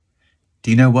Do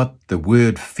you know what the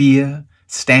word fear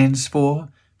stands for?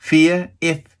 Fear,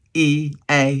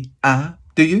 F-E-A-R,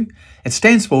 do you? It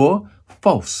stands for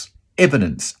false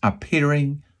evidence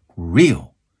appearing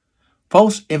real.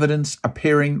 False evidence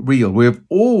appearing real. We've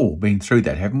all been through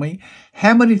that, haven't we?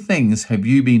 How many things have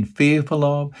you been fearful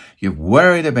of, you've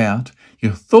worried about,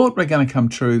 you thought were going to come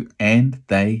true, and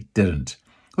they didn't?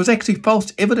 It was actually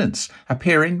false evidence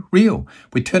appearing real.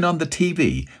 We turn on the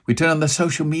TV, we turn on the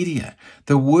social media.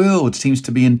 The world seems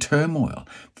to be in turmoil.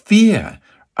 Fear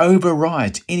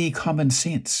overrides any common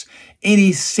sense,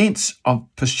 any sense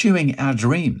of pursuing our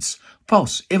dreams.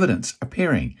 False evidence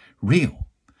appearing real.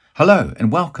 Hello and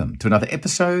welcome to another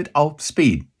episode of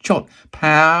Speed. Short,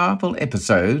 powerful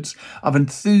episodes of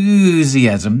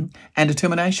enthusiasm and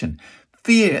determination.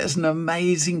 Fear is an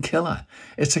amazing killer.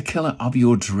 It's a killer of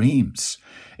your dreams.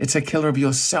 It's a killer of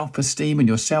your self-esteem and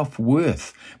your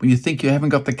self-worth when you think you haven't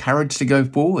got the courage to go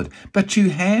forward. But you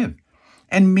have.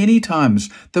 And many times,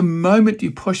 the moment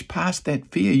you push past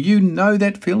that fear, you know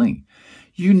that feeling.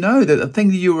 You know that the thing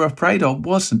that you were afraid of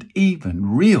wasn't even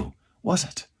real, was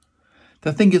it?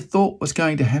 The thing you thought was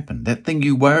going to happen, that thing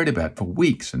you worried about for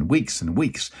weeks and weeks and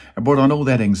weeks, and brought on all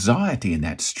that anxiety and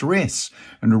that stress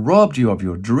and robbed you of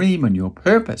your dream and your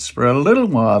purpose for a little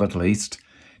while at least.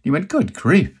 You went, good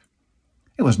grief.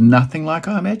 It was nothing like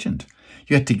I imagined.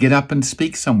 You had to get up and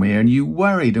speak somewhere and you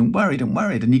worried and worried and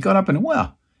worried and you got up and,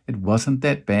 well, it wasn't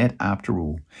that bad after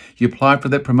all. You applied for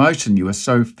that promotion. You were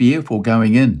so fearful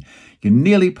going in. You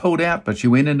nearly pulled out, but you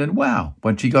went in and, wow,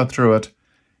 once you got through it,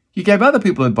 you gave other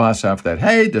people advice after that.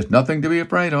 Hey, there's nothing to be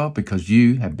afraid of because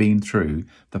you have been through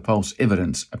the false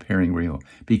evidence appearing real.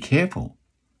 Be careful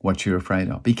what you're afraid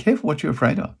of. Be careful what you're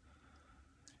afraid of.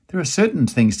 There are certain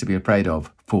things to be afraid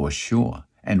of for sure,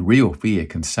 and real fear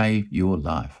can save your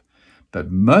life. But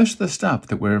most of the stuff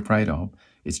that we're afraid of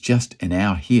is just in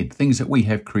our head, things that we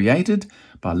have created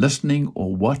by listening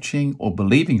or watching or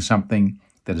believing something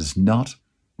that is not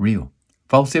real.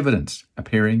 False evidence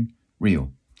appearing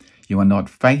real. You are not.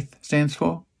 Faith stands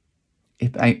for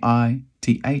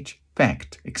F-A-I-T-H,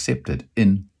 fact, accepted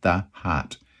in the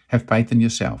heart. Have faith in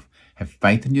yourself. Have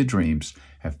faith in your dreams.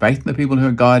 Have faith in the people who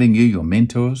are guiding you, your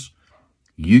mentors.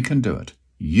 You can do it.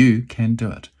 You can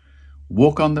do it.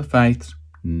 Walk on the faith,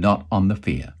 not on the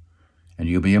fear. And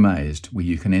you'll be amazed where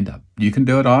you can end up. You can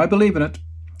do it. I believe in it.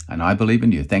 And I believe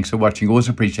in you. Thanks for watching. Always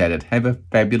appreciate it. Have a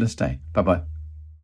fabulous day. Bye-bye.